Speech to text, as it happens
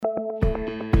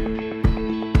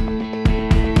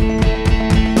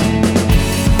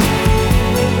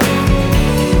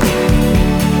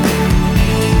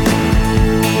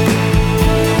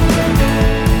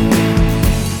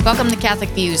Catholic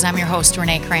Views. I'm your host,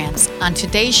 Renee Kranz. On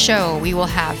today's show, we will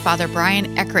have Father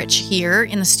Brian Eckrich here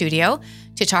in the studio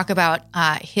to talk about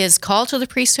his call to the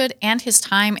priesthood and his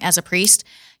time as a priest.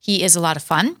 He is a lot of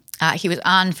fun. He was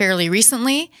on fairly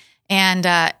recently, and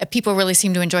people really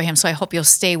seem to enjoy him, so I hope you'll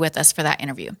stay with us for that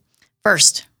interview.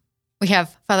 First, we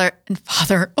have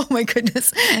Father, oh my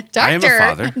goodness,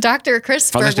 Dr. Chris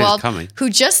Bergwald,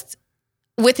 who just,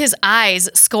 with his eyes,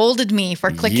 scolded me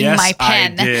for clicking my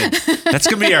pen. Yes, I did. That's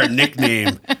going to be our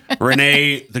nickname,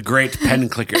 Renee the Great Pen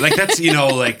Clicker. Like that's,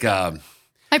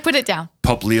 I put it down.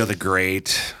 Pope Leo the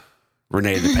Great,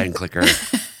 Renee the Pen Clicker.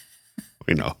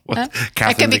 We know.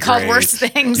 That could be called worse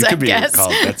things, I guess.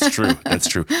 That's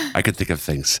true. I could think of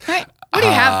things. All right. What do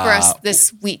you have for us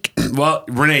this week? Well,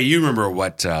 Renee, you remember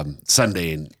what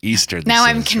Sunday and Easter this Now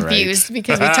I'm is, confused right?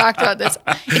 because we talked about this.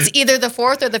 It's either the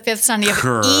fourth or the fifth Sunday of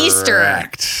Easter.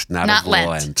 Correct. Not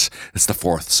Lent. It's the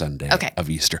fourth Sunday of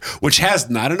Easter, which has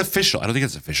not an official, I don't think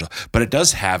it's official, but it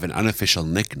does have an unofficial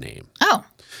nickname. Oh.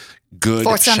 Good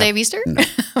Fourth Sunday of Easter? No.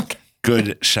 Okay.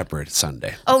 Good Shepherd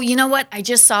Sunday. Oh, you know what? I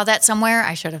just saw that somewhere.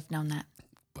 I should have known that.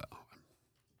 Well,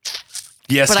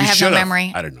 yes, but I have no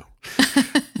memory. I don't know.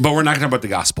 But we're not going to talk about the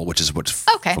gospel, which is what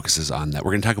focuses on that.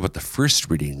 We're going to talk about the first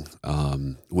reading,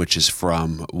 which is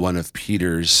from one of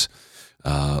Peter's,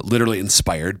 literally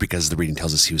inspired, because the reading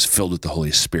tells us he was filled with the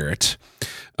Holy Spirit,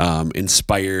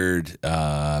 inspired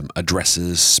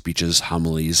addresses, speeches,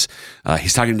 homilies.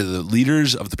 He's talking to the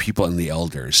leaders of the people and the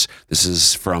elders. This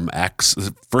is from Acts.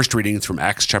 The first reading is from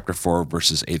Acts chapter 4,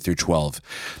 verses 8 through 12.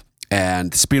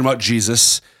 And speaking about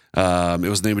Jesus, it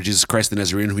was the name of Jesus Christ the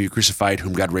Nazarene, whom you crucified,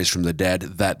 whom God raised from the dead.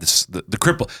 That the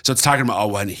cripple. So it's talking about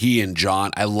when he and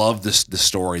John. I love the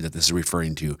story that this is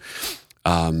referring to.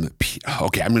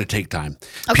 Okay, I'm going to take time.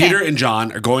 Okay. Peter and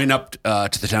John are going up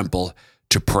to the temple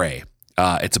to pray.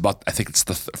 It's about, I think it's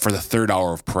for the third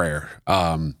hour of prayer.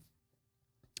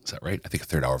 Is that right? I think a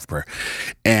third hour of prayer.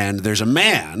 And there's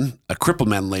a crippled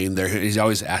man laying there. He's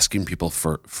always asking people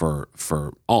for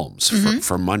alms,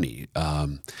 for money.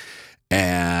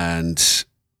 And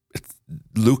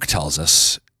Luke tells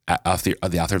us, the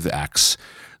author of the Acts,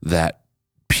 that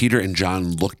Peter and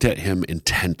John looked at him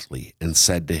intently and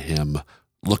said to him,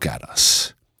 "Look at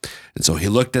us." And so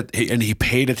he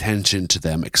paid attention to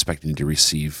them, expecting to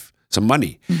receive some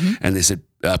money. Mm-hmm. And they said,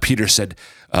 Peter said,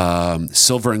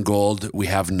 "Silver and gold we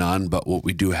have none, but what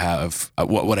we do have,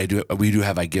 we do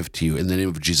have, I give to you. In the name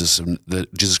of Jesus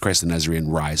Christ the Nazarene,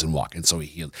 rise and walk." And so he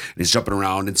healed. And he's jumping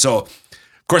around, and so,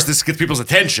 of course, this gets people's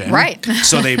attention. Right.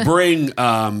 So they bring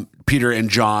Peter and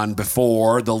John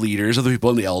before the leaders of the people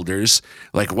and the elders.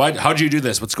 Like, what? How'd you do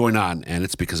this? What's going on? And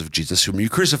it's because of Jesus, whom you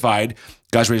crucified.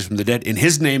 God's raised from the dead. In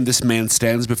his name, this man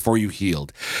stands before you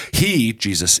healed. He,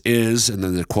 Jesus, is, and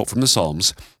then the quote from the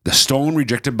Psalms, "the stone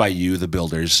rejected by you, the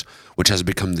builders, which has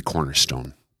become the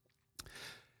cornerstone.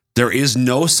 There is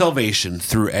no salvation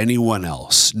through anyone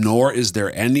else, nor is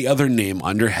there any other name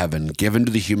under heaven given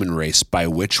to the human race by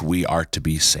which we are to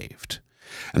be saved."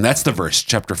 And that's the verse,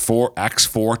 chapter 4, Acts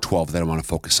 4:12, that I want to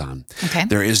focus on. Okay.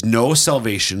 There is no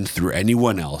salvation through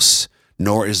anyone else,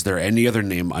 nor is there any other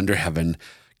name under heaven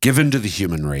given to the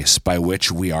human race by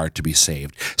which we are to be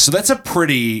saved. So that's a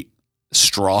pretty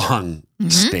strong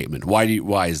statement.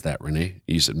 Why is that, Renee?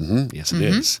 You said, yes, it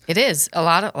is. It is. A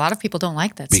lot of people don't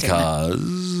like that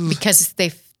statement. Because they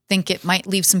think it might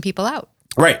leave some people out.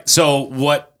 Right. So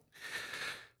what?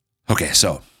 Okay.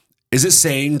 So is it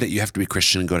saying that you have to be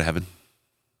Christian and go to heaven?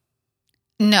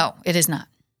 No, it is not.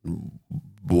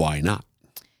 Why not?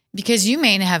 Because you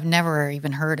may have never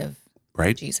even heard of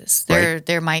Jesus. Right.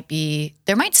 There might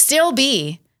still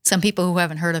be some people who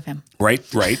haven't heard of him. Right.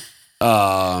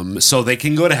 So they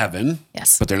can go to heaven,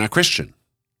 yes, but they're not Christian.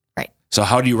 Right. So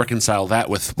how do you reconcile that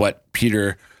with what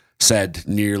Peter said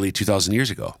nearly 2,000 years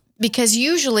ago? Because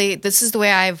usually, this is the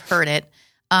way I've heard it,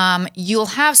 you'll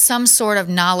have some sort of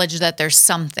knowledge that there's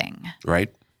something.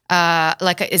 Right.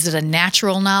 Is it a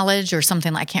natural knowledge or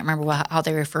something? I can't remember how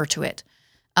they refer to it.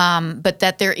 But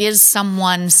that there is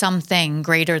something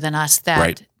greater than us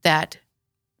that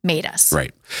made us.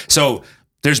 Right. So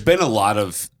there's been a lot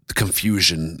of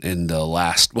confusion in the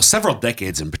last, several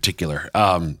decades in particular.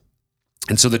 And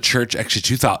so the church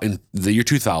actually in the year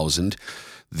 2000,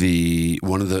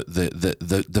 one of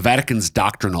the Vatican's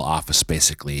doctrinal office,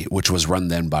 basically, which was run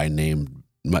then by a name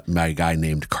my guy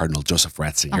named Cardinal Joseph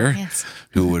Ratzinger,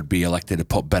 who would be elected to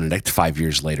Pope Benedict 5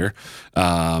 years later.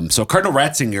 So Cardinal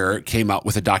Ratzinger came out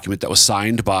with a document that was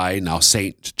signed by now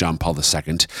Saint John Paul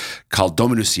II called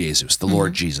Dominus Jesus, the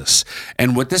Lord Jesus.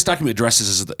 And what this document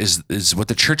addresses is what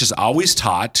the church has always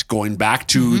taught, going back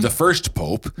to the first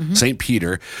Pope, St.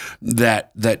 Peter,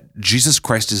 that Jesus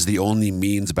Christ is the only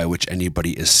means by which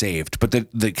anybody is saved. But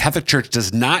the Catholic Church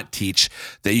does not teach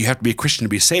that you have to be a Christian to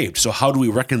be saved. So how do we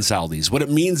reconcile these? What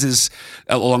it means is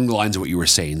along the lines of what you were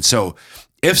saying. So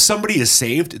if somebody is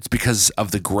saved, it's because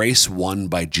of the grace won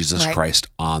by Jesus Christ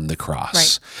on the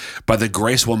cross, by the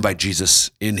grace won by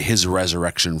Jesus in his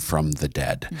resurrection from the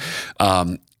dead.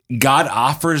 God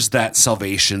offers that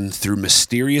salvation through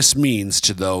mysterious means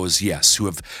to those, who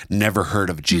have never heard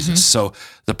of Jesus. So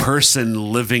the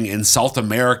person living in South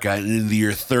America in the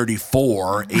year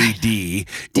 34 AD, it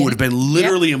would have been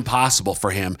literally impossible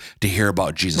for him to hear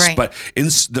about Jesus. But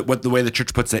the way the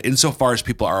church puts it, insofar as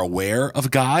people are aware of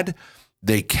God,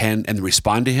 they can and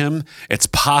respond to him, it's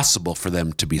possible for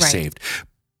them to be saved.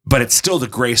 But it's still the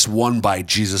grace won by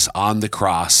Jesus on the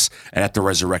cross and at the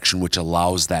resurrection, which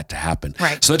allows that to happen.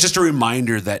 So that's just a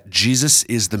reminder that Jesus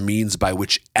is the means by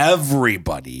which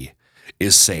everybody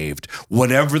is saved.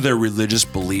 Whatever their religious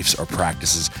beliefs or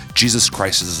practices, Jesus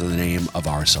Christ is the name of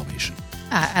our salvation.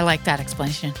 I like that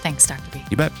explanation. Thanks, Dr. B.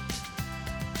 You bet.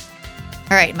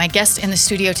 All right, my guest in the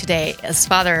studio today is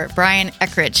Father Brian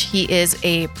Eckrich. He is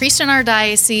a priest in our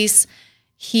diocese.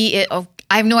 I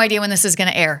have no idea when this is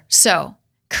going to air. So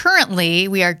currently,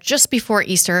 we are just before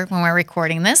Easter when we're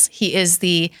recording this. He is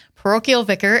the parochial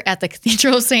vicar at the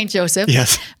Cathedral of St. Joseph.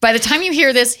 Yes. By the time you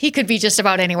hear this, he could be just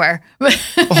about anywhere.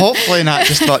 Hopefully not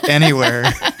just about anywhere.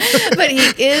 But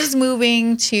he is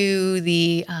moving to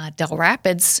the Del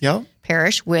Rapids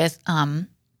parish with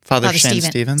Father Shane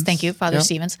Stevens. Thank you, Father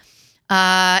Stevens.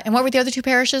 And what were the other two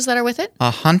parishes that are with it?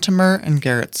 Huntimer and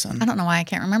Garrettson. I don't know why I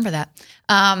can't remember that.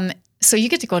 So you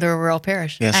get to go to a rural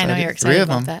parish. Yes, I know you're excited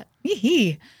about that.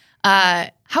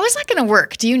 How is that going to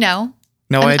work? Do you know?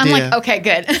 No idea. I'm like, okay,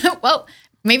 good. Well,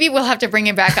 maybe we'll have to bring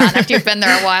you back on after you've been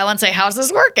there a while and say, how's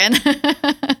this working?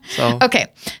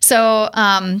 Okay. So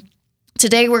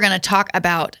today we're going to talk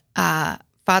about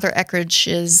Father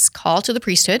Eckrich's call to the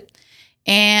priesthood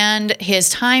and his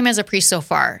time as a priest so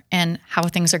far and how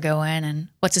things are going and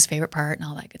what's his favorite part and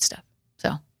all that good stuff.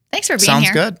 So thanks for being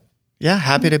here. Sounds good. Yeah,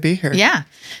 happy to be here. Yeah.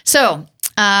 So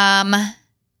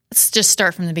let's just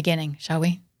start from the beginning, shall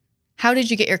we? How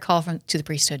did you get your call to the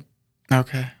priesthood?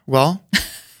 Okay. Well,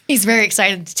 he's very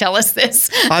excited to tell us this.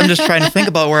 I'm just trying to think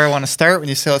about where I want to start when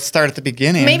you say let's start at the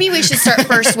beginning. Maybe we should start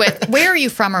first with, where are you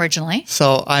from originally?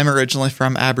 So I'm originally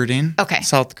from Aberdeen,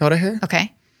 South Dakota here.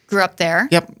 Okay. Grew up there?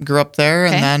 Yep, grew up there.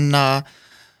 Okay. And then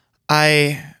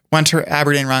I went to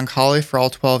Aberdeen Roncalli for all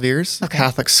 12 years,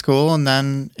 Catholic school. And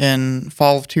then in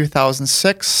fall of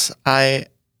 2006, I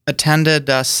attended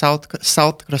South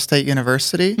Dakota State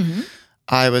University. Mm-hmm.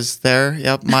 I was there.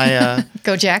 Yep. My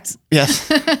Go Jacks.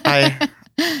 Yes. I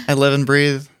live and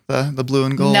breathe the blue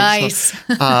and gold. Nice.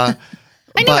 So, I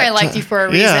knew I liked you for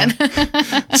a reason.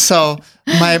 Yeah. So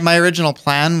my original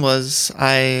plan was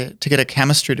to get a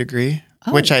chemistry degree,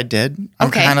 which I did.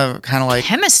 I'm kind of like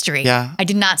chemistry. Yeah. I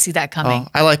did not see that coming.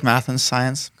 I like math and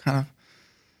science, kind of.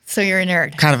 So you're a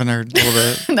nerd. Kind of a nerd, a little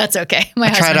bit. That's okay. My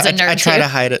husband's a nerd I try to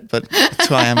hide it, but that's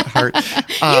who I am at heart.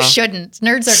 You shouldn't.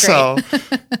 Nerds are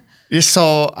great.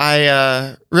 So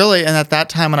I really, and at that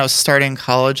time when I was starting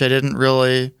college,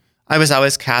 I was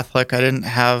always Catholic. But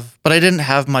I didn't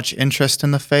have much interest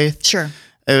in the faith. Sure.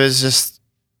 It was just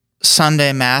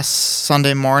Sunday Mass,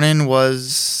 Sunday morning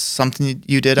was something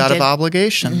you did out of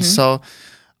obligation. Mm-hmm. So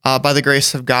by the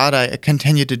grace of God, I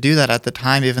continued to do that at the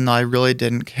time, even though I really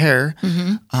didn't care.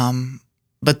 Mm-hmm.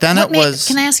 But then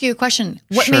Can I ask you a question?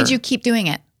 What made you keep doing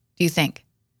it, do you think?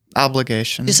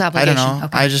 Obligation. Just obligation. I don't know.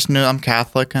 Okay. I just knew I'm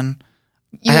Catholic and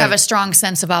you have a strong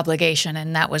sense of obligation,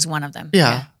 and that was one of them.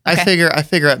 Yeah. Okay. I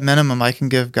figure at minimum I can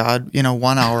give God,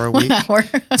 1 hour a week. 1 hour.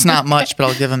 It's not much, but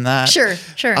I'll give him that. Sure.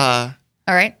 All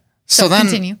right. So then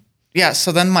continue. Yeah.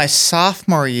 So then my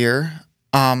sophomore year,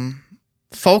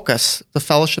 Focus, the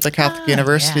Fellowship of Catholic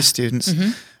University students,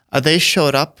 they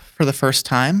showed up for the first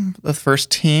time, the first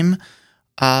team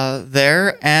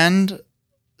there, and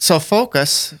so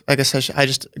Focus, I guess I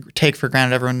just take for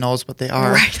granted everyone knows what they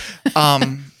are. Right.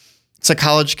 It's a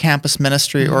college campus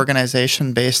ministry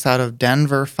organization based out of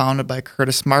Denver, founded by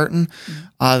Curtis Martin.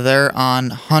 They're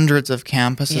on hundreds of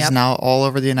campuses now all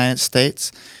over the United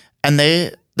States. And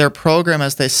their program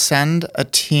is they send a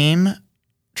team.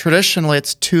 Traditionally,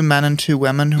 it's 2 men and 2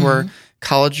 women who are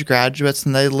college graduates,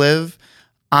 and they live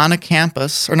on a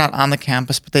campus, or not on the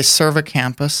campus, but they serve a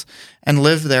campus and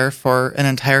live there for an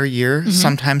entire year,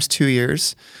 sometimes 2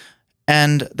 years.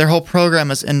 And their whole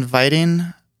program is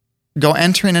entering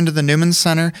into the Newman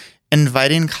Center,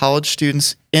 inviting college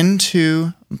students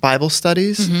into Bible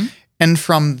studies. And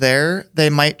from there, they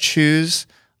might choose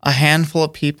a handful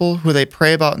of people who they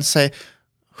pray about and say,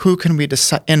 who can we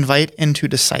invite into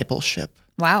discipleship?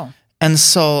 Wow. And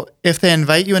so if they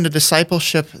invite you into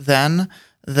discipleship, then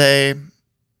they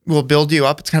will build you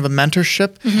up. It's kind of a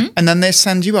mentorship. And then they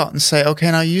send you out and say, okay,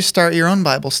 now you start your own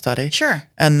Bible study. Sure.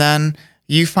 And then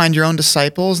you find your own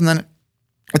disciples. And then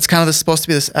it's kind of supposed to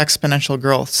be this exponential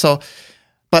growth. So,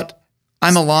 but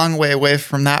I'm a long way away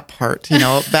from that part.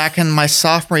 Back in my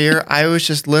sophomore year, I was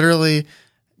just literally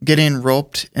getting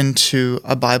roped into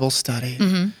a Bible study.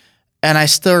 And I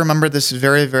still remember this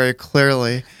very, very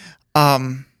clearly.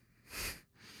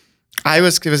 It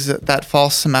was that fall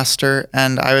semester,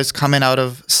 and I was coming out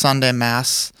of Sunday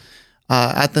Mass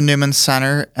at the Newman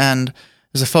Center, and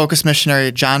there's a Focus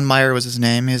missionary, John Meyer was his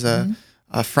name. He's a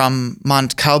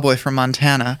cowboy from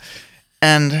Montana,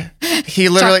 and he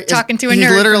literally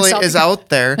is out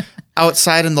there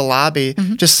outside in the lobby,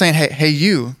 just saying, "Hey,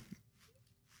 you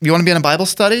want to be in a Bible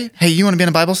study? Hey, you want to be in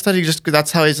a Bible study?"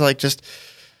 That's how he's like, just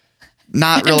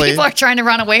not really. People are trying to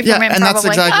run away from him. And that's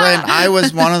exactly right. And I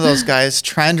was one of those guys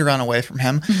trying to run away from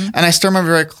him. And I still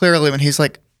remember very clearly when he's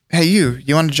like, "Hey, you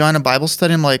want to join a Bible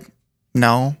study?" I'm like,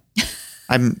 "No,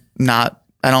 I'm not.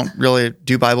 I don't really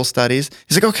do Bible studies."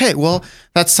 He's like, "Okay, well,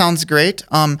 that sounds great.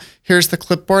 Here's the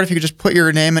clipboard. If you could just put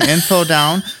your name and info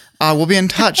down, we'll be in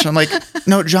touch." And I'm like,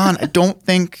 "No, John, I don't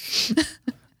think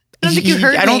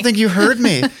you heard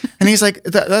me." And he's like,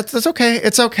 that's okay.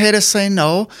 It's okay to say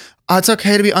no. It's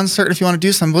okay to be uncertain if you want to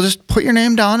do something. We'll just put your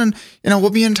name down and, we'll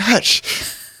be in touch.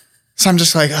 So I'm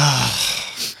just like,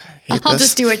 I'll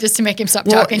just do it just to make him stop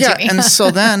talking to me. And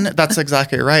so then that's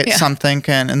exactly right. Yeah. So I'm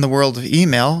thinking in the world of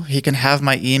email, he can have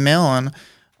my email and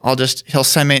he'll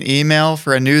send me an email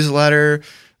for a newsletter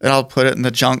and I'll put it in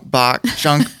the junk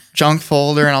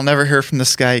folder and I'll never hear from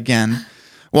this guy again.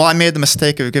 Well, I made the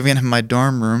mistake of giving him my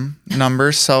dorm room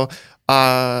number. So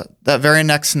that very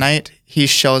next night, he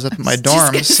shows up at my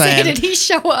dorm saying, did he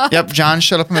show up? Yep, John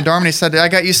showed up at my dorm and he said, "I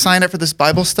got you signed up for this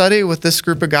Bible study with this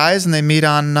group of guys and they meet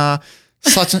on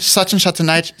such and such a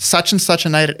night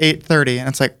at 8:30. And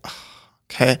it's like,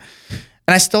 okay.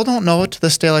 And I still don't know to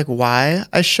this day, like, why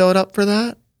I showed up for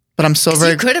that. But I'm so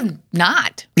very... You could have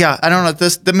not. Yeah, I don't know.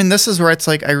 This is where it's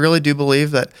like, I really do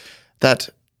believe that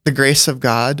the grace of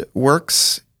God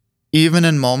works even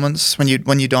in moments when you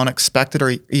don't expect it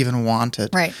or even want it.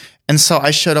 Right. And so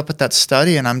I showed up at that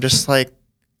study and I'm just like,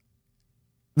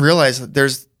 realize that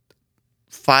there's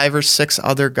 5 or 6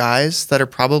 other guys that are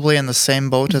probably in the same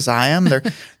boat as I am. They're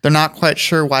not quite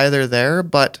sure why they're there,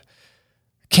 but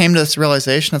came to this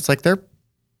realization. It's like, they're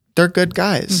good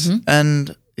guys.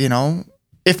 And,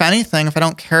 if anything, if I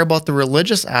don't care about the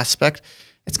religious aspect,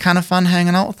 it's kind of fun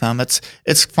hanging out with them.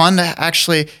 It's fun to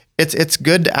actually, it's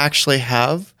good to actually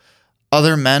have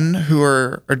other men who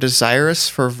are desirous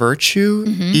for virtue,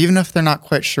 even if they're not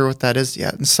quite sure what that is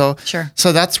yet. And so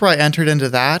that's where I entered into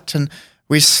that. And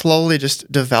we slowly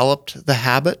just developed the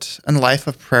habit and life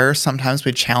of prayer. Sometimes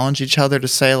we challenge each other to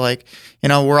say, like,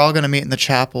 we're all going to meet in the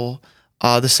chapel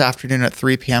this afternoon at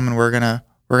 3 p.m. and we're gonna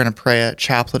pray a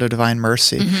chaplet of divine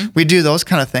mercy. We do those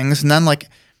kind of things. And then, like,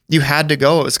 you had to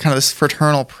go. It was kind of this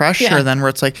fraternal pressure then where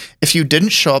it's like, if you didn't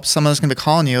show up, someone's going to be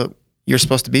calling you, "You're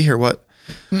supposed to be here. What?"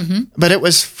 But it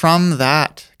was from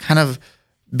that kind of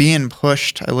being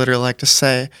pushed, I literally like to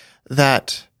say,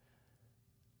 that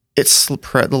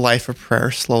the life of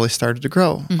prayer slowly started to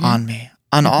grow on me,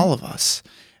 on all of us.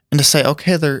 And to say,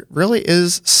 okay, there really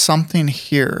is something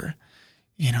here,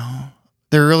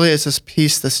 there really is this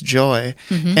peace, this joy.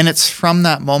 And it's from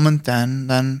that moment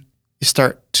then you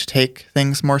start to take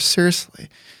things more seriously,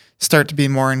 start to be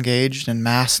more engaged in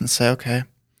Mass and say, okay,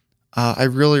 I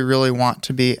really, really want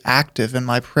to be active in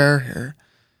my prayer here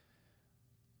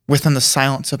within the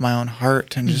silence of my own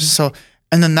heart. And just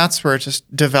and then that's where it's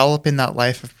just developing that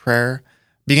life of prayer,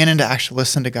 beginning to actually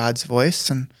listen to God's voice.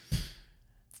 And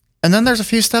then there's a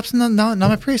few steps and then now I'm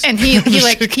a priest. And he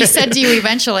said to you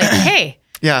eventually, "Hey,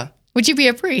 yeah, would you be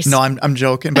a priest?" No, I'm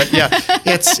joking. But yeah,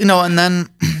 it's, and then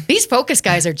these Focus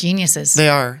guys are geniuses. They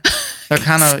are. They're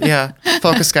kind of,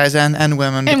 Focus guys and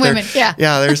women. And women, yeah.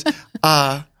 Yeah, there's,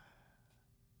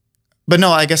 but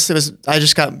no, I guess I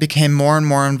just became more and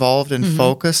more involved in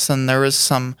Focus, and there was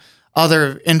some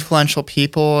other influential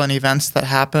people and events that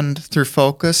happened through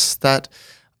Focus that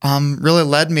really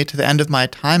led me to the end of my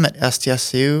time at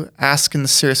SDSU, asking the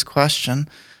serious question,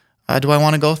 do I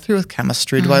want to go through with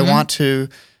chemistry? Do I want to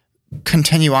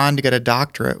continue on to get a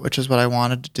doctorate, which is what I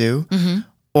wanted to do,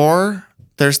 or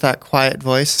there's that quiet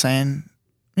voice saying,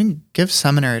 give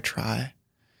seminary a try.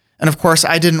 And of course,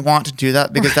 I didn't want to do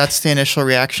that because that's the initial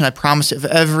reaction. I promise you, if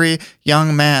every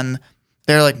young man,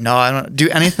 they're like, no, I don't do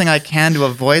anything I can to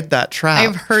avoid that trap.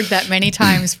 I've heard that many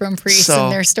times from priests in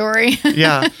their story.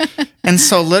 Yeah. And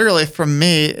so literally for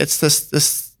me, it's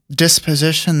this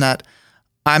disposition that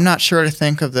I'm not sure to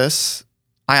think of this.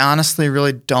 I honestly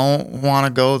really don't want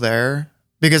to go there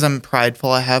because I'm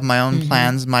prideful. I have my own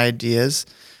plans, my ideas.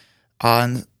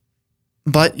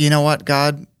 But you know what,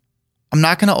 God? I'm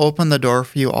not going to open the door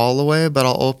for you all the way, but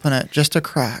I'll open it just a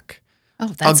crack. Oh,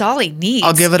 that's all he needs.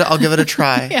 I'll give it a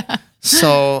try. Yeah.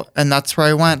 So, and that's where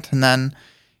I went. And then,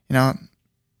 Was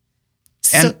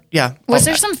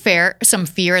there some fear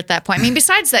at that point? I mean,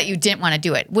 besides that, you didn't want to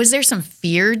do it. Was there some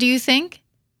fear, do you think,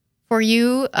 for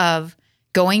you of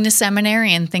going to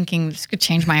seminary and thinking this could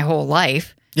change my whole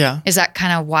life? Yeah. Is that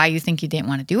kind of why you think you didn't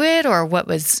want to do it, or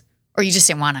you just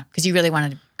didn't want to because you really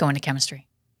wanted to go into chemistry?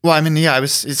 Well, I mean, yeah,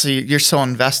 you're so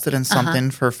invested in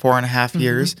something for 4.5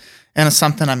 years, and it's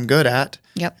something I'm good at.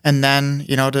 Yep. And then,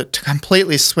 to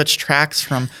completely switch tracks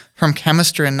from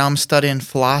chemistry, and now I'm studying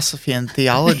philosophy and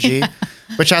theology,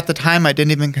 which at the time I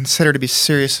didn't even consider to be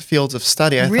serious fields of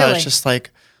study. I thought it's just like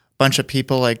a bunch of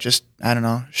people like just, I don't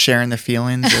know, sharing their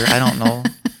feelings, or I don't know.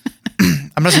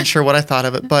 I wasn't sure what I thought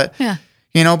of it, but,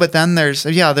 but then there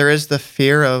is the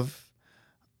fear of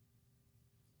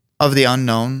the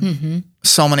unknown.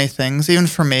 So many things. Even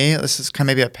for me, this is kind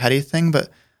of maybe a petty thing,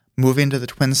 but moving to the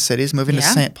Twin Cities, moving to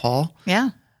St. Paul. Yeah.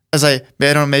 As I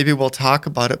don't know, maybe we'll talk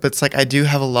about it, but it's like I do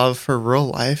have a love for rural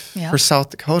life, for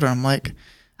South Dakota. I'm like,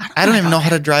 I don't even know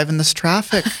how to drive in this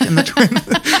traffic in the Twin.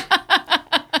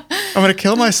 I'm going to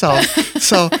kill myself.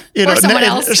 So, or someone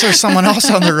else. Or someone else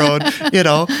on the road,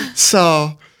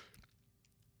 So,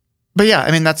 but yeah, I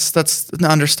mean, that's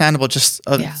understandable. Just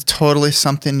totally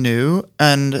something new.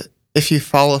 And if you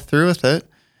follow through with it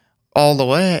all the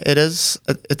way, it's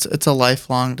a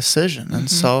lifelong decision. And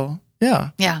so,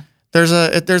 there's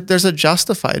a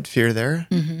justified fear there.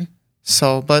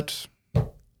 So, but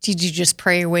did you just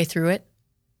pray your way through it?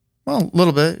 Well, a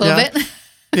little bit.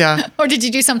 Yeah. Or did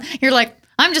you do something? You're like,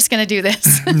 I'm just going to do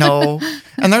this. No.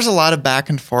 And there's a lot of back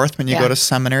and forth when you go to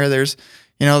seminary. There's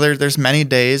many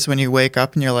days when you wake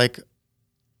up and you're like,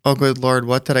 oh, good Lord,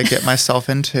 what did I get myself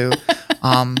into?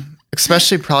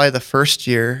 Especially probably the first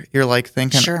year, you're like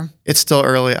thinking, it's still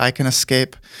early, I can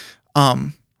escape.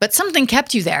 But something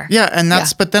kept you there. Yeah, and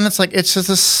but then it's like, it's just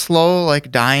a slow,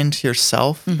 like, dying to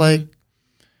yourself. Like,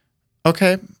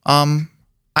 okay, I'm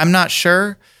not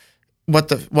sure what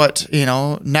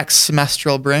next semester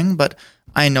will bring, but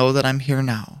I know that I'm here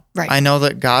now. Right. I know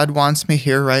that God wants me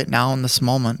here right now in this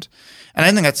moment. And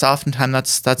I think that's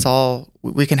oftentimes, that's all,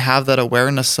 we can have that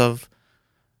awareness of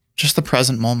just the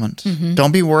present moment.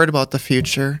 Don't be worried about the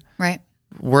future. Right.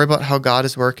 Worry about how God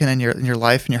is working in your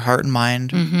life and your heart and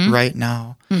mind right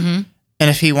now. And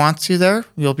if He wants you there,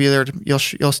 you'll be there.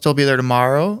 You'll still be there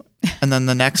tomorrow, and then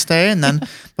the next day, and then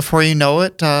before you know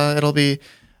it, it'll be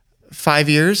 5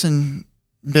 years, and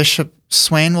Bishop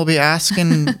Swain will be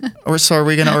asking, so are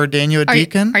we going to ordain you a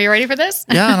deacon? Are you ready for this?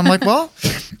 Yeah, and I'm like, well,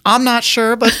 I'm not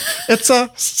sure, but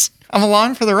I'm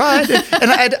along for the ride.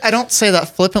 And I don't say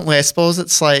that flippantly. I suppose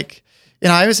it's like,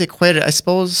 I always equate it, I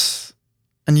suppose,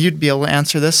 and you'd be able to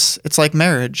answer this, it's like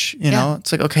marriage, know?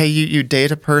 It's like, okay, you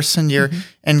date a person, you're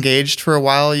engaged for a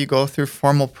while, you go through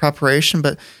formal preparation,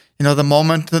 but,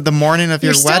 the morning of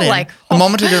your wedding, the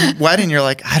moment of your wedding, you're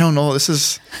like, I don't know, this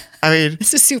is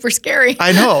super scary.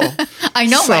 I know. I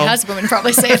know my husband would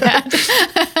probably say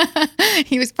that.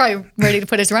 He was probably ready to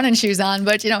put his running shoes on,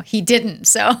 but he didn't.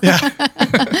 So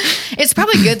it's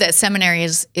probably good that seminary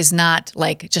is not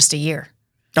like just a year.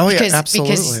 Oh yeah,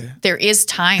 absolutely. Because there is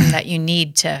time that you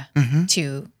need to,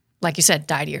 like you said,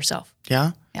 die to yourself.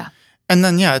 Yeah. Yeah. And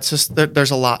then, it's just,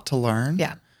 there's a lot to learn.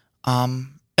 Yeah.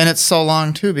 And it's so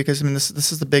long too, because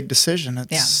this is the big decision.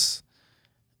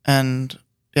 And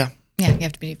yeah, you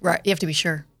have to be right. You have to be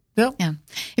sure. Yeah. Yeah.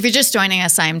 If you're just joining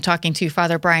us, I'm talking to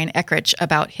Father Brian Eckrich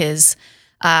about his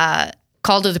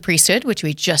call to the priesthood, which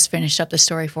we just finished up the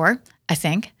story for, I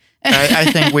think. I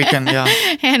think we can, yeah.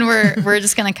 And we're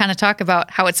just going to kind of talk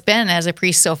about how it's been as a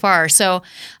priest so far. So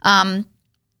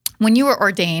when you were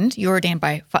ordained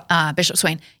by Bishop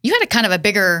Swain, you had a kind of a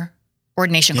bigger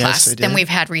ordination class than we've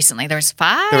had recently. There was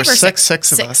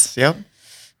six of us. Yep.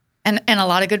 And a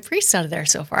lot of good priests out of there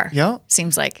so far. Yeah.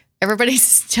 Seems like everybody's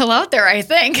still out there, I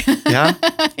think. Yeah.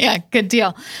 Yeah, good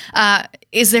deal.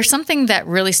 Is there something that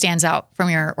really stands out from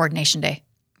your ordination day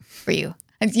for you?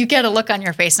 You get a look on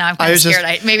your face now. I'm kind of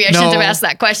scared. Maybe I shouldn't have asked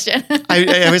that question.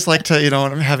 I always like to, when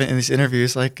I'm having in these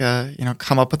interviews,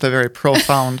 come up with a very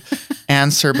profound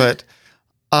answer. But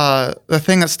the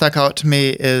thing that stuck out to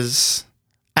me is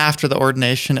after the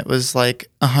ordination, it was like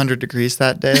 100 degrees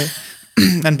that day.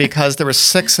 And because there were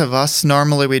 6 of us,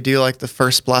 normally we do like the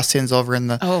first blessings over in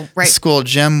the school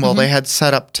gym. Well, they had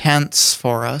set up tents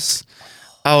for us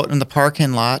out in the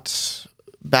parking lot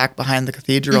back behind the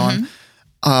cathedral.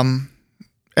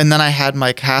 And then I had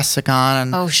my cassock on.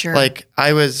 And I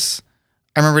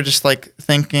remember just like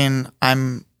thinking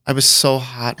I was so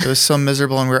hot. It was so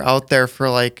miserable. And we were out there for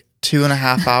like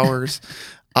 2.5 hours.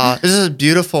 This is a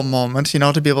beautiful moment,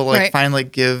 to be able to like finally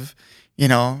give,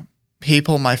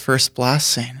 people my first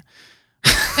blessing.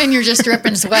 And you're just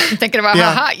dripping sweat and thinking about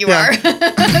how hot you are.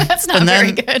 That's not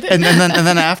very good. and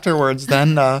then afterwards,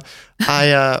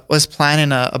 I was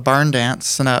planning a barn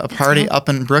dance and a party up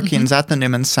in Brookings at the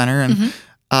Newman Center and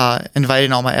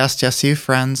inviting all my SDSU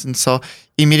friends. And so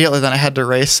immediately then I had to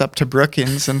race up to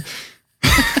Brookings. And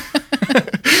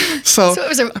so it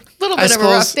was a little bit of a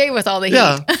rough day with all the heat.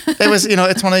 Yeah, it was,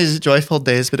 it's one of these joyful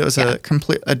days, but it was a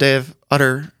day of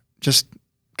utter just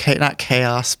not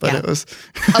chaos, but it was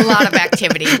a lot of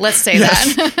activity. Let's say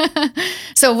that.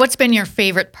 So what's been your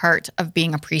favorite part of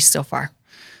being a priest so far?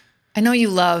 I know you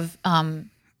love,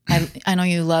 I know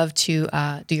you love to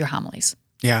do your homilies.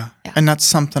 Yeah. And that's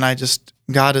something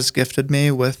God has gifted me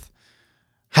with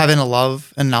having a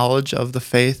love and knowledge of the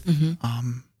faith,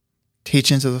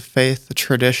 teachings of the faith, the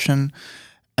tradition.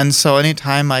 And so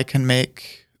anytime I can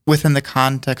make, within the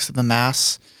context of the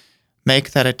Mass,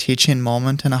 make that a teaching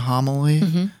moment in a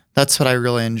homily, that's what I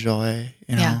really enjoy,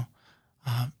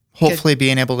 hopefully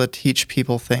being able to teach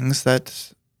people things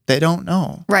that they don't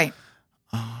know. Right.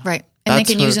 Right. And they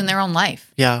can use in their own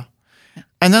life. Yeah.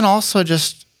 And then also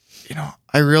just,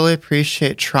 I really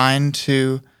appreciate trying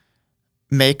to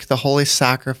make the holy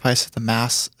sacrifice of the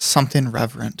Mass something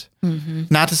reverent.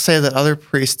 Not to say that other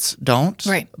priests don't,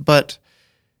 but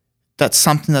that's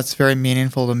something that's very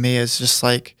meaningful to me, is just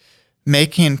like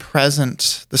making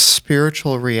present the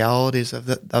spiritual realities of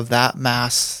that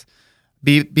Mass,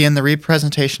 being the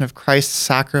representation of Christ's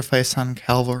sacrifice on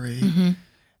Calvary. And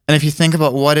if you think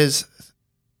about what is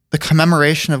the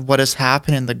commemoration of what is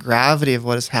happening, the gravity of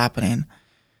what is happening,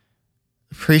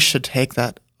 the priest should take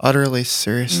that utterly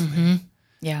seriously.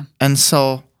 Yeah. And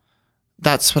so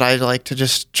that's what I like to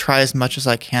just try as much as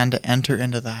I can to enter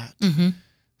into that.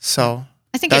 So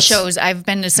I think it shows. I've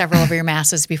been to several of your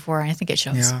Masses before, and I think it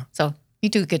shows. Yeah. So you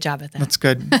do a good job at that. That's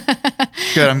good.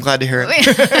 Good. I'm glad to hear it.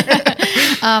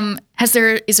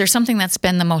 Is there something that's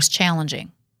been the most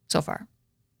challenging so far,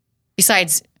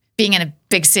 besides being in a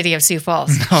big city of Sioux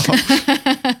Falls? No.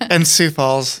 And Sioux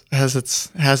Falls has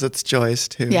its joys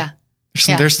too. Yeah.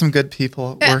 There's some good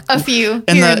people at work. A few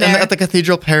at the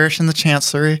cathedral parish and the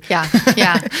chancellery.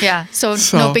 Yeah. So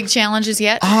no big challenges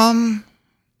yet.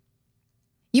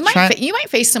 You might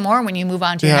face some more when you move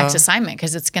on to your next assignment,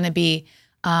 because it's going to be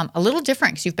a little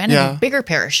different, because you've been in bigger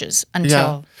parishes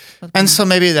until. And so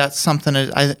maybe that's something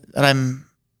that I'm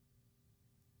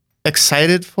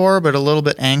excited for, but a little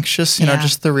bit anxious.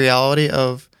 Just the reality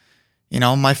of,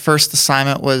 my first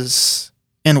assignment was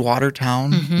in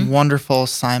Watertown. Wonderful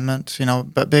assignment,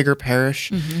 but bigger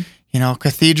parish.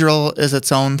 Cathedral is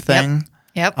its own thing.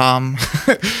 Yep.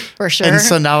 For sure. And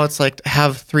so now it's like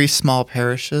have 3 small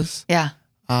parishes. Yeah.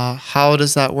 How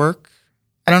does that work?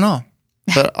 I don't know,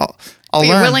 but I'll learn.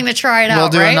 You're willing to try it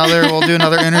out, right? We'll do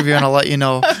another interview, and I'll let you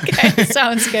know. Okay,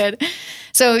 sounds good.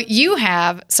 So you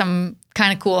have some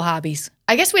kind of cool hobbies.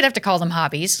 I guess we'd have to call them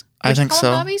hobbies. I think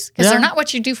so. Hobbies, because they're not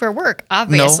what you do for work,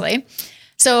 obviously. No.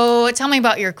 So tell me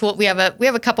about your cool. We have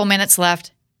a couple minutes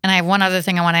left, and I have one other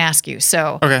thing I want to ask you.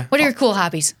 So, what are your cool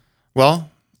hobbies? Well,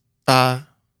 I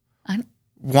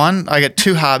get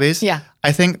 2 hobbies. Yeah.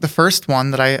 I think the first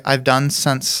one that I've done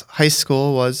since high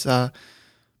school was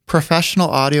professional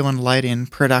audio and lighting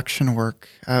production work.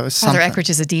 Father Eckrich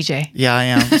is a DJ. Yeah, I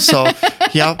am. So,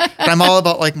 and I'm all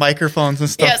about like microphones and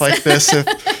stuff like this. If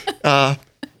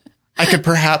I could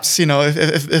perhaps,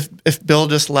 if Bill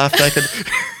just left, I could.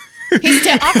 He's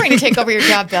offering to take over your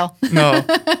job, Bill. No,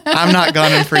 I'm not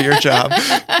gunning for your job.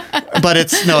 But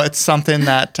it's something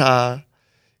that,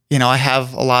 I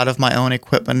have a lot of my own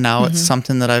equipment now. It's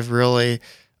something that I've really,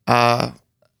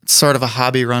 sort of a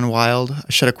hobby run wild. I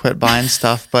should have quit buying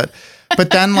stuff. But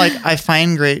then like I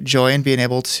find great joy in being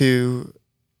able to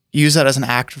use that as an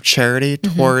act of charity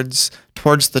towards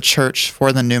the church,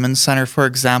 for the Newman Center. For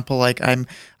example, like I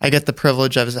get the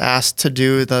privilege, I was asked to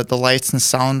do the lights and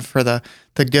sound for the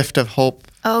Gift of Hope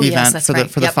event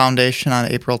for the foundation on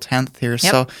April 10th here. Yep.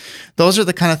 So those are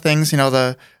the kind of things,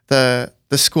 the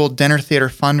the school dinner theater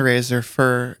fundraiser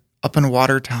for up in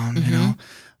Watertown, you know.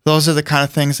 Those are the kind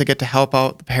of things that get to help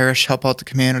out the parish, help out the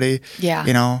community. Yeah.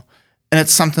 You know, and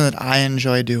it's something that I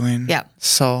enjoy doing. Yeah.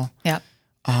 So. Yeah.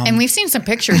 And we've seen some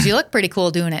pictures. You look pretty cool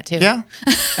doing it too. Yeah.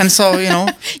 And so, you know.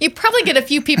 You probably get a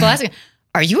few people asking,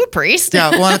 are you a priest?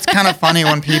 Yeah. Well, it's kind of funny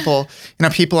when people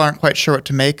aren't quite sure what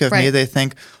to make of me. They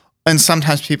think, and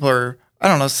sometimes people are, I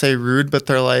don't know, say rude, but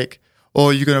they're like, oh,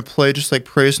 you're going to play just like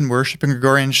praise and worship and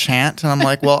Gregorian chant? And I'm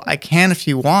like, well, I can if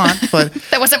you want, but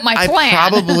that wasn't my plan. I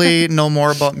probably know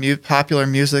more about popular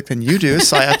music than you do,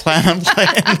 so I plan on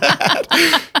playing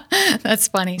that. That's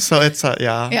funny. So it's,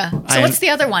 yeah. Yeah. So what's the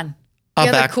other one? The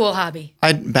other cool hobby?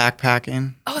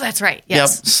 Backpacking. Oh, that's right.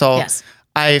 Yes. Yep. So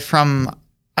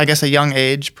I guess a young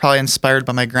age, probably inspired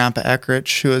by my grandpa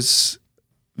Eckrich, who was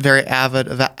very avid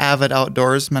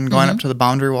outdoorsman, going up to the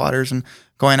Boundary Waters and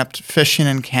going up to fishing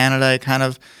in Canada. I kind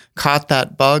of caught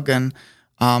that bug, and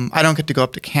I don't get to go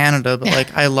up to Canada, but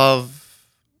like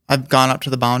I've gone up to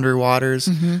the Boundary Waters.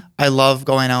 I love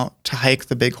going out to hike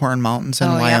the Bighorn Mountains in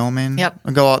Wyoming. Yep.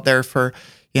 I go out there for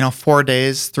 4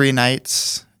 days, 3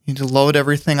 nights. You need to load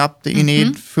everything up that you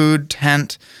need: food,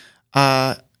 tent, in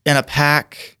a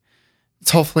pack. It's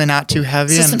hopefully not too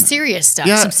heavy. So some serious stuff.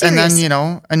 Yeah, and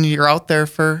then, and you're out there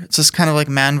it's just kind of like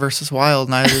man versus wild.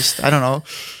 And I don't know.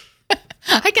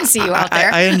 I can see you out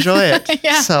there. I enjoy it.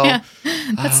 Yeah.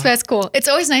 That's cool. It's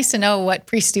always nice to know what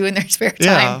priests do in their spare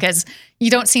time, because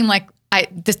you don't seem like,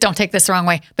 don't take this the wrong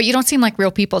way, but you don't seem like real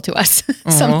people to us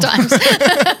sometimes.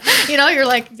 You're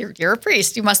like, you're a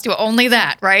priest. You must do only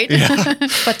that, right? Yeah.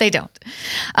 But they don't.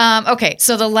 Okay,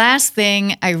 so the last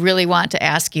thing I really want to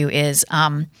ask you is,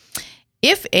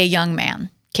 if a young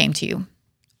man came to you,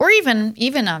 or even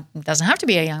it doesn't have to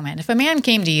be a young man, if a man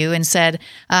came to you and said,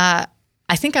 I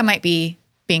think I might be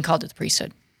being called to the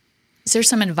priesthood, is there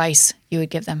some advice you would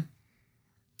give them?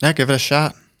 Yeah, give it a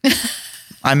shot.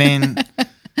 I mean,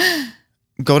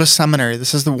 go to seminary.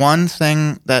 This is the one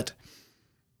thing that,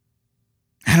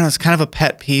 I don't know, it's kind of a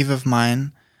pet peeve of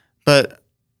mine, but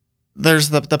there's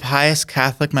the pious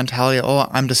Catholic mentality. Oh,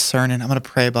 I'm discerning. I'm going to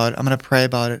pray about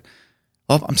it.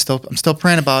 Oh, I'm still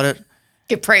praying about it.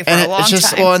 You pray for a long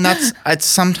time. Well, and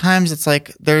sometimes it's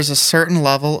like there's a certain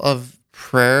level of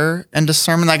prayer and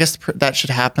discernment. I guess that should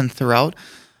happen throughout,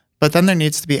 but then there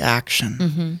needs to be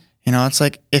action. It's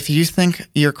like, if you think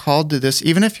you're called to this,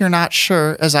 even if you're not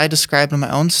sure, as I described in my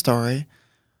own story,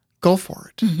 go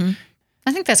for it.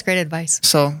 I think that's great advice.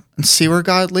 So, and see where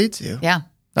God leads you. Yeah.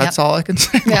 That's all I can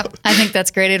say. Yep. I think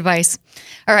that's great advice.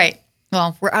 All right.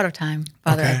 Well, we're out of time,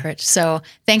 Father Eckrich. So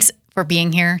thanks for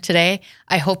being here today.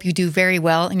 I hope you do very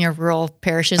well in your rural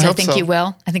parishes. I think you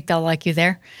will. I think they'll like you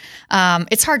there.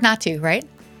 It's hard not to, right?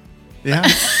 Yeah.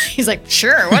 He's like,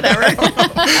 sure, whatever.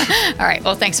 All right.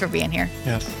 Well, thanks for being here.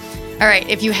 Yes. All right.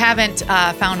 If you haven't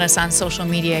found us on social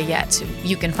media yet,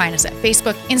 you can find us at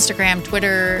Facebook, Instagram,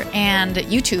 Twitter, and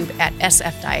YouTube at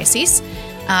SF Diocese.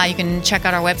 You can check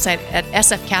out our website at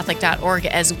sfcatholic.org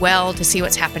as well to see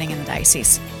what's happening in the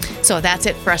diocese. So that's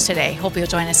it for us today. Hope you'll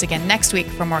join us again next week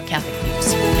for more Catholic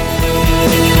news.